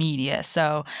Comics' media.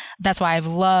 So that's why I've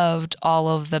loved all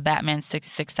of the Batman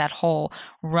 66, that whole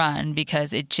run,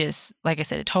 because it just, like I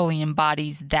said, it totally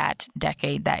embodies that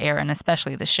decade, that era, and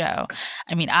especially the show.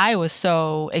 I mean, I was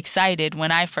so excited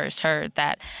when I first heard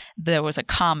that there was a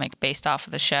comic based off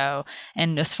of the show,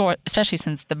 and especially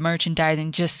since the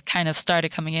merchandising just kind of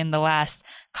started coming in the last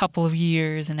couple of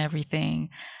years and everything.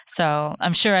 So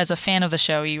I'm sure as a fan of the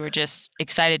show, you were just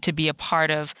excited to be a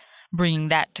part of bringing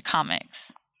that to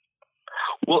comics.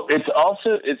 Well, it's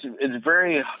also it's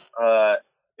very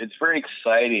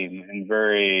exciting and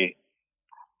very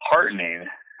heartening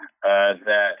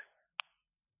that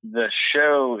the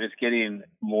show is getting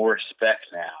more respect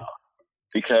now,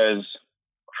 because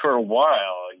for a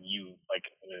while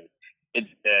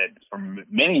for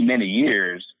many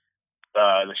years,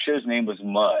 the show's name was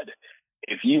Mud.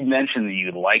 If you mentioned that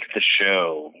you liked the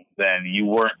show, then you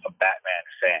weren't a Batman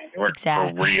fan. You weren't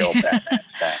a real Batman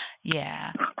fan.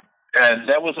 Yeah. And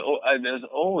that was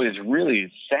always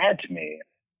really sad to me,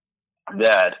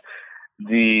 that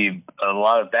a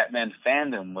lot of Batman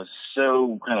fandom was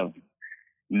so kind of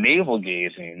navel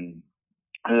gazing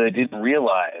that they didn't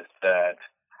realize that,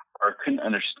 or couldn't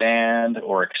understand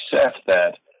or accept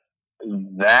that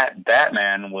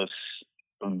Batman was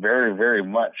very, very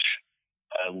much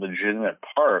a legitimate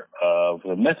part of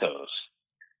the mythos.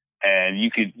 And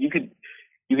you could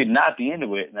not be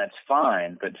into it, and that's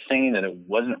fine, but saying that it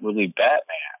wasn't really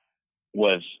Batman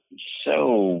was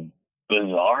so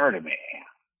bizarre to me.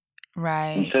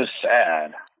 Right. And so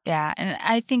sad. Yeah, and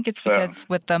I think it's because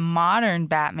with the modern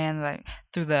Batman, like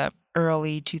through the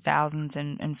early 2000s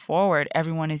and forward,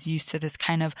 everyone is used to this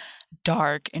kind of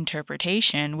dark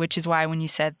interpretation, which is why when you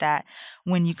said that,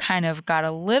 when you kind of got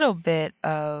a little bit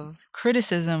of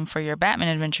criticism for your Batman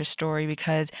adventure story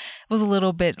because it was a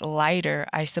little bit lighter,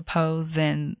 I suppose,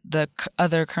 than the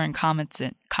other current comics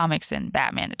in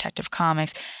Batman Detective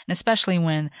Comics, and especially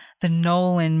when the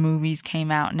Nolan movies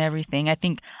came out and everything, I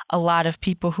think a lot of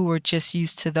people who were just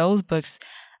used to those books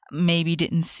maybe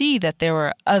didn't see that there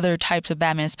were other types of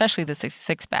Batman, especially the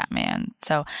 66 Batman.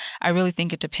 So I really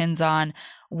think it depends on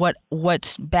what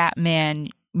Batman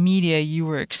media you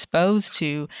were exposed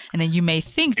to, and then you may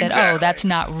think that, oh, that's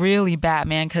not really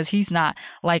Batman because he's not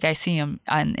like I see him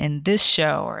in this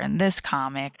show or in this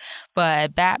comic.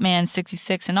 But Batman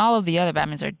 66 and all of the other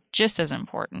Batmans are just as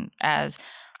important as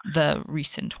the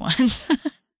recent ones.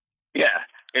 Yeah.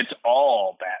 It's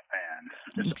all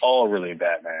Batman. It's all really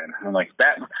Batman. I'm like,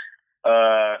 Batman,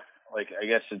 I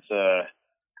guess it's a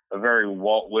very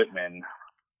Walt Whitman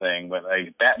thing, but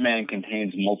like Batman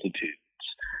contains multitudes.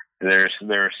 There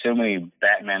are so many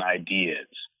Batman ideas.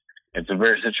 It's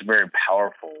such a very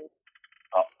powerful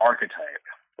archetype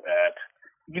that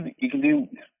you can do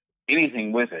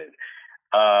anything with it.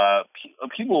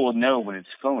 People will know when it's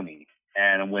phony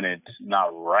and when it's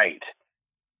not right,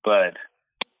 but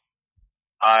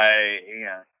I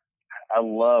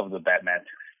love the Batman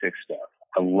 66 stuff.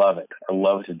 I love it. I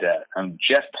love it to death.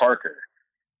 Jeff Parker.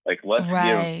 Let's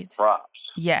give props.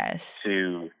 Yes.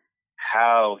 To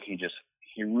how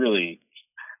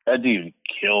that dude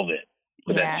killed it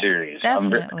with that series.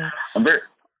 Definitely.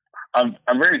 I'm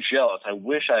very jealous. I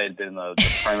wish I had been the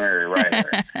primary writer.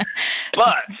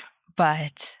 But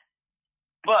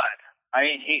I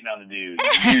ain't hating on the dude.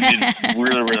 The dude did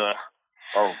really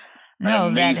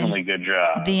amazingly good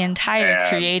job. The entire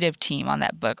creative team on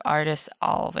that book, artists,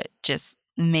 all of it, just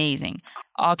amazing.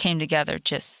 All came together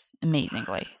just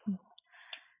amazingly.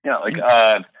 Yeah,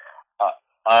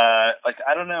 I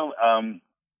don't know.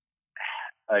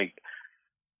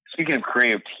 Speaking of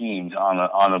creative teams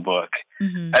on the book,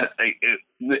 mm-hmm.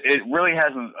 It really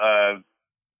hasn't. I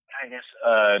guess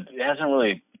it hasn't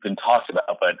really been talked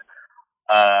about, but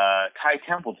Ty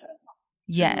Templeton,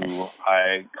 yes, who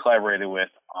I collaborated with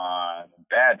on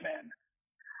Batman.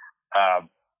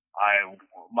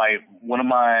 One of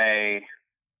my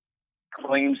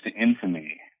claims to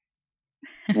infamy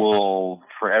will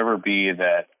forever be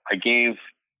that I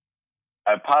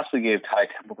possibly gave Ty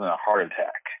Templeton a heart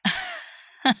attack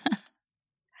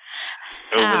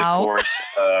over the course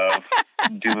of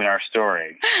doing our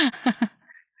story.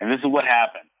 And this is what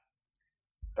happened.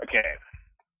 Okay.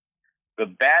 The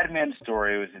Batman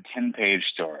story was a 10-page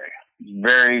story.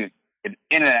 Very in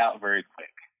and out very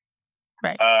quick.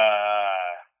 Right.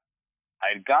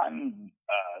 I'd gotten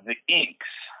the inks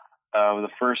of the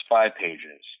first 5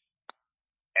 pages,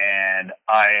 and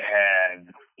I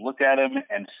had looked at them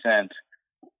and sent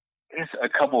a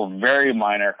couple of very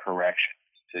minor corrections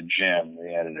to Jim,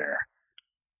 the editor.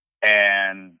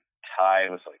 And Ty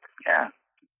was like, yeah,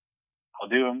 I'll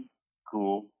do them.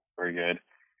 Cool. Very good.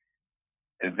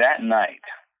 That night,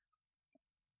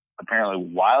 apparently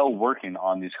while working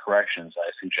on these corrections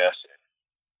I suggested,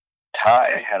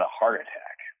 Ty had a heart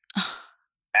attack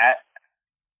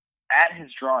at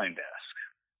his drawing desk.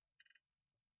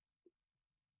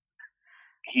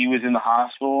 He was in the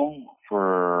hospital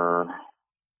for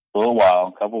a little while,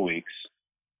 a couple weeks.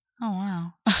 Oh,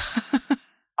 wow.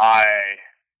 I'm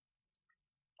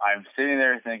sitting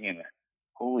there thinking,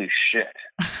 holy shit.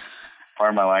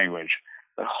 Pardon my language.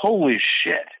 But holy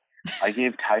shit. I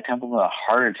gave Ty Templeton a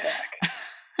heart attack.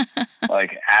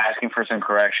 Asking for some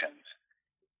corrections.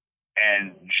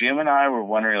 And Jim and I were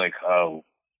wondering, oh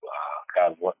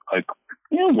God, what,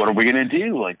 what are we going to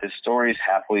do? Like, this story's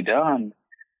halfway done.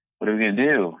 What are we going to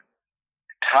do?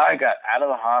 Ty got out of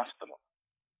the hospital,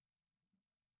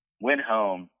 went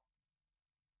home,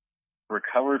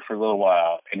 recovered for a little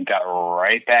while, and got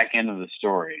right back into the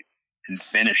story and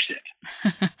finished it.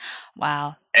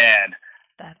 Wow. And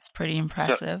that's pretty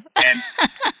impressive. So,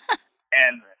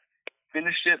 and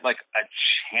finished it like a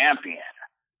champion.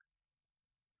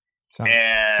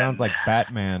 Sounds like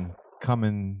Batman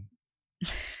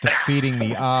defeating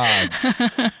the odds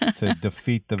to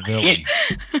defeat the villain.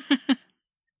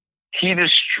 He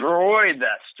destroyed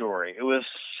that story. It was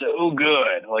so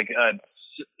good, like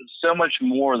so much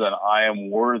more than I am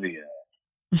worthy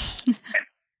of. And,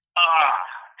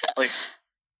 like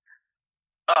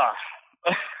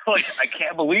I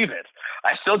can't believe it.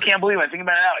 I still can't believe it. I think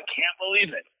about it now. I can't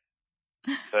believe it.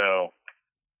 So,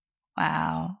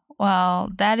 wow. Well,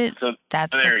 that's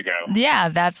there you go. Yeah,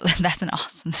 that's an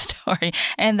awesome story,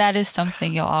 and that is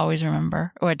something you'll always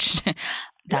remember. Which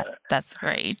that's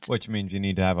great. Which means you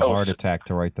need to have a heart attack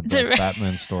to write the best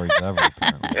Batman stories ever.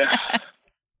 Apparently. Yeah.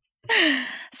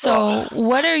 So,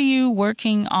 what are you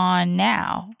working on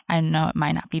now? I know it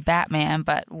might not be Batman,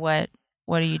 but what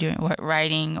are you doing? What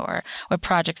writing or what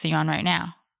projects are you on right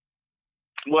now?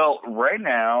 Well, right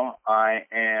now I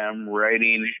am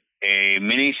writing a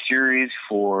mini series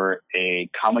for a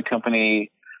comic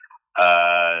company,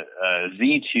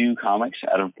 Z2 Comics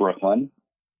out of Brooklyn.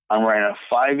 I'm writing a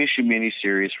 5-issue mini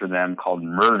series for them called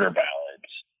Murder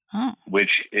Ballads, which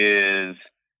is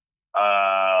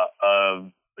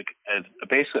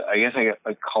basically, I guess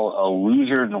I call it a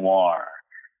loser noir,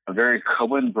 a very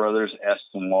Coen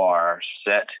Brothers-esque noir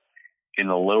set in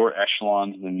the lower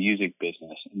echelons of the music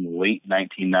business in the late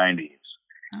 1990s.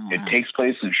 Oh, wow. It takes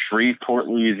place in Shreveport,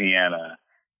 Louisiana,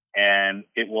 and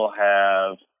it will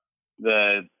have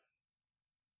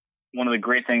one of the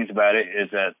great things about it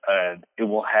is that it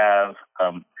will have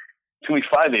it's going to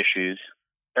be 5 issues.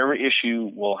 Every issue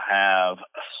will have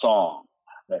a song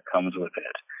that comes with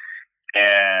it,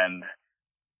 and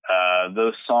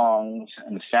those songs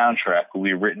and the soundtrack will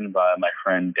be written by my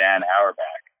friend Dan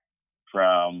Auerbach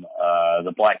from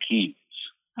the Black Keys.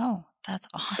 Oh, that's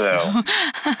awesome.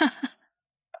 So,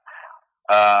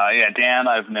 Dan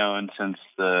I've known since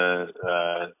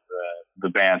the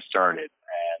band started.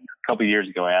 And a couple of years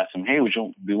ago, I asked him, "Hey, would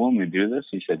you be willing to do this?"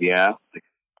 He said, "Yeah,"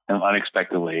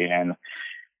 unexpectedly. And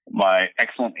my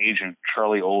excellent agent,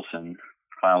 Charlie Olson,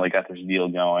 finally got this deal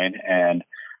going. And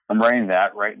I'm writing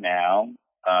that right now.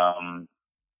 I'm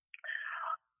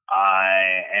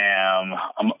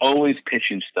always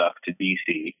pitching stuff to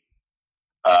DC.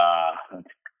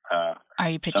 Are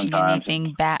you pitching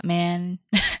anything Batman?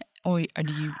 Or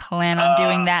do you plan on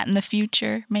doing that in the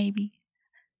future, maybe?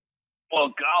 Well,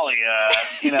 golly,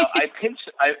 I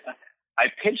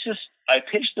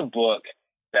pitched a book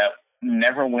that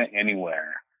never went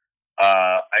anywhere.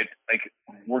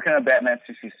 Working on Batman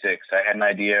 66, I had an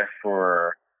idea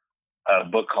for a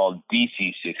book called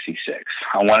DC 66.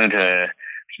 I wanted to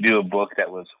do a book I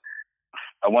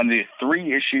wanted to do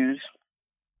 3 issues.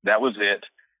 That was it.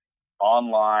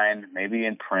 Online, maybe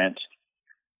in print.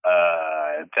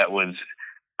 That was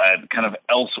kind of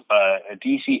a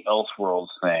DC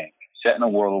Elseworlds thing, set in a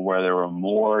world where there were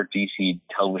more DC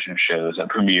television shows that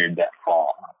premiered that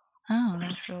fall. Oh,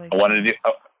 that's really cool. I wanted to do.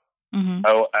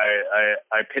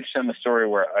 I pitched them a story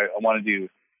where I wanted to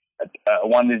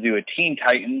do a Teen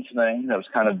Titans thing that was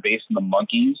kind of based on the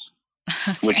Monkees,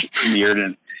 okay. which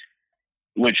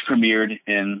premiered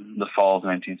in the fall of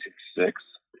 1966.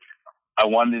 I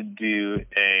wanted to do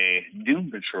a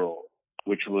Doom Patrol,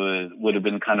 which would have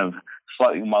been kind of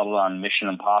slightly modeled on Mission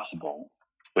Impossible,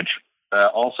 which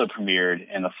also premiered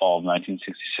in the fall of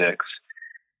 1966.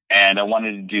 And I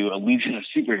wanted to do a Legion of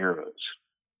Superheroes,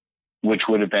 which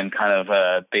would have been kind of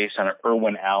based on an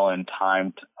Irwin Allen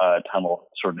time tunnel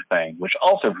sort of thing, which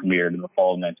also premiered in the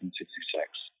fall of 1966.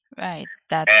 Right.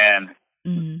 That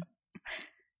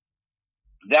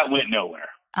went nowhere.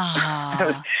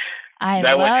 I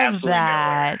love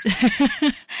that.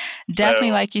 Definitely,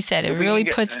 so, like you said, it really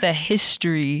puts the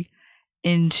history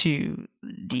into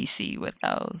DC with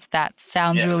those. That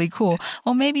sounds really cool.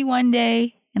 Well, maybe one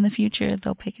day in the future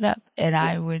they'll pick it up, and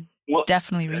I would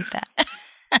definitely read that.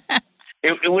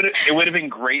 It would have been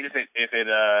great if it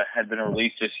had been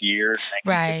released this year,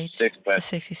 right? But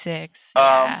 66.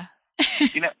 Yeah.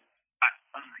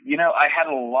 I had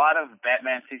a lot of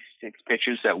Batman 66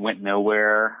 pitches that went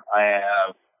nowhere.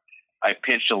 I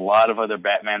pitched a lot of other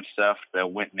Batman stuff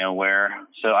that went nowhere.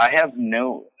 So I have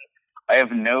no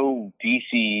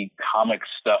DC comic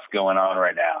stuff going on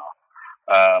right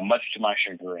now, much to my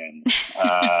chagrin.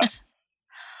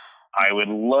 I would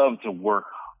love to work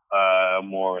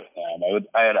more with them.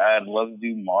 I'd love to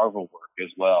do Marvel work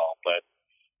as well, but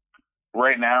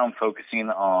right now I'm focusing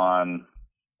on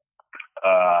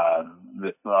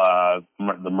the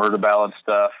murder ballad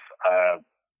stuff.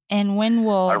 And when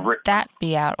will that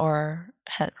be out, or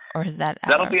is that out?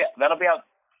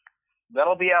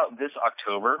 That'll be out this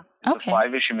October. It's a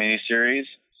 5-issue miniseries,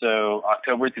 so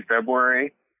October through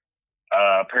February.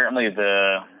 Apparently,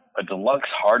 a deluxe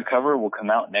hardcover will come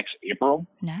out next April.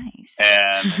 Nice.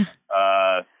 And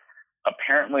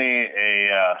apparently,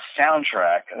 a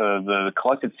soundtrack, the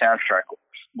collected soundtrack,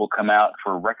 will come out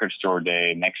for Record Store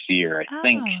Day next year. I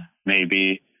think,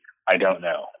 maybe. I don't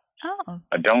know. Oh.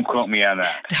 Don't quote me on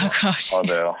that. Don't quote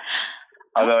you.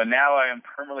 Although now I am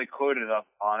permanently quoted up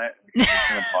on it because it's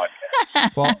in the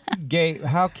podcast. Well, Gabe,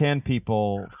 how can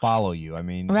people follow you? I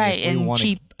mean, right, and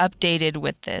keep updated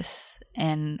with this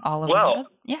and all of that.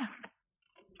 Yeah.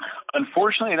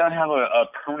 Unfortunately, I don't have a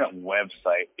permanent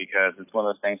website because it's one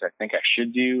of those things I think I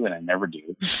should do and I never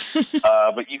do.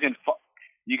 But you can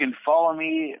follow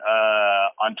me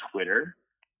on Twitter.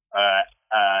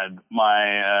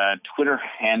 My Twitter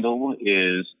handle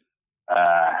is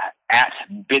at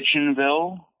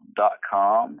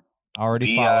bitchinville.com.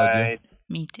 Already followed you.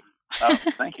 Me too. Oh,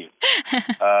 thank you.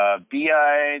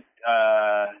 BITCHINVILLE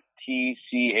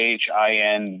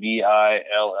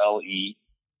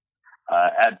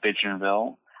at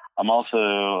Bitchinville. I'm also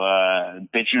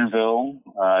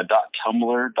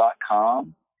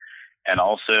bitchinville.tumblr.com and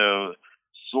also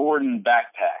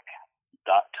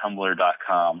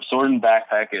swordandbackpack.tumblr.com. Sword and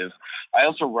Backpack is, I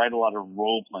also write a lot of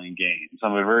role-playing games.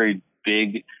 I'm a very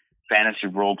big fantasy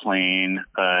role-playing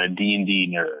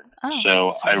D&D nerd.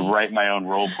 So sweet. I write my own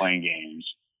role-playing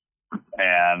games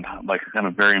and like kind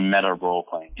of very meta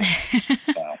role-playing games.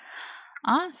 So,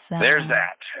 awesome. There's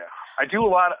that. I do a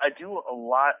lot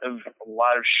of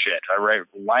shit. I write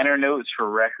liner notes for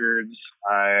records.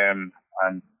 I'm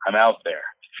out there.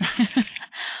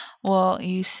 Well,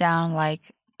 you sound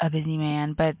like a busy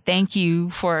man, but thank you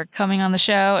for coming on the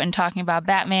show and talking about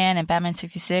Batman and Batman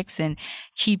 66 and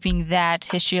keeping that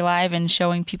history alive and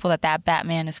showing people that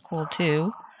Batman is cool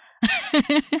too.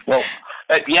 Well,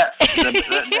 yes,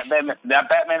 that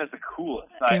Batman is the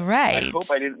coolest. Right.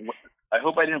 I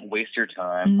hope I didn't waste your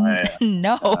time.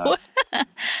 No.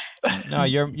 No,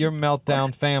 you're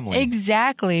Meltdown family.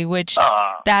 Exactly, which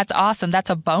that's awesome. That's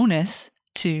a bonus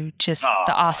to just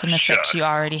the awesomeness that you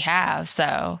already have.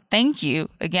 So thank you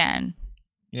again.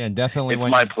 Yeah, definitely it's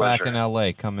when my you're pleasure. back in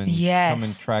LA, come and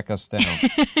track us down.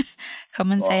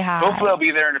 Come and say hi. Hopefully I'll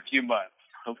be there in a few months.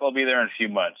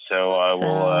 So I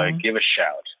will give a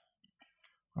shout.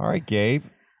 All right, Gabe.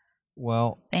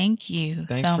 Well, thank you.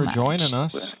 Thanks so for much. joining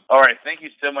us. All right, thank you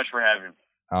so much for having me.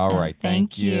 All right,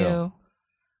 thank you. you.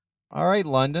 All right,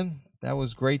 London. That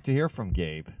was great to hear from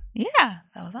Gabe. Yeah,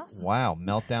 that was awesome. Wow,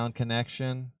 Meltdown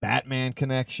connection, Batman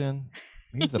connection.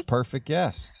 He's the perfect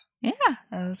guest. Yeah,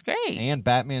 that was great. And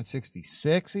Batman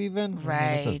 66 even? Right.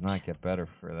 I mean, it does not get better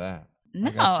for that.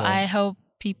 No, I hope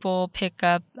people pick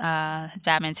up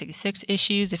Batman 66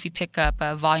 issues. If you pick up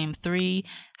Volume 3,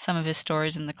 some of his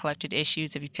stories in the collected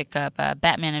issues. If you pick up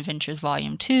Batman Adventures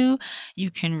Volume 2, you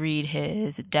can read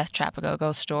his Death Trap a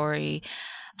Go-Go story.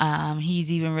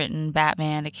 He's even written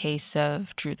Batman, A Case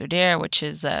of Truth or Dare, which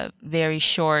is a very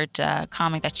short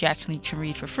comic that you actually can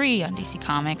read for free on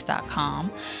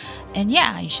dccomics.com. And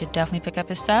yeah, you should definitely pick up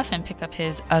his stuff and pick up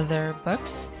his other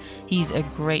books. He's a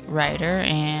great writer,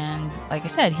 and like I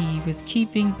said, he was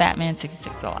keeping Batman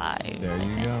 66 alive. There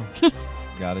you go.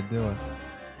 Gotta do it.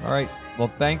 All right.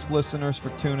 Well, thanks, listeners,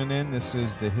 for tuning in. This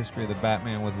is the History of the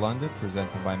Batman with London,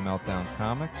 presented by Meltdown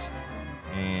Comics.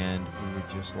 And we would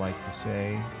just like to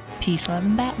say... Peace, love,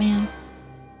 and Batman.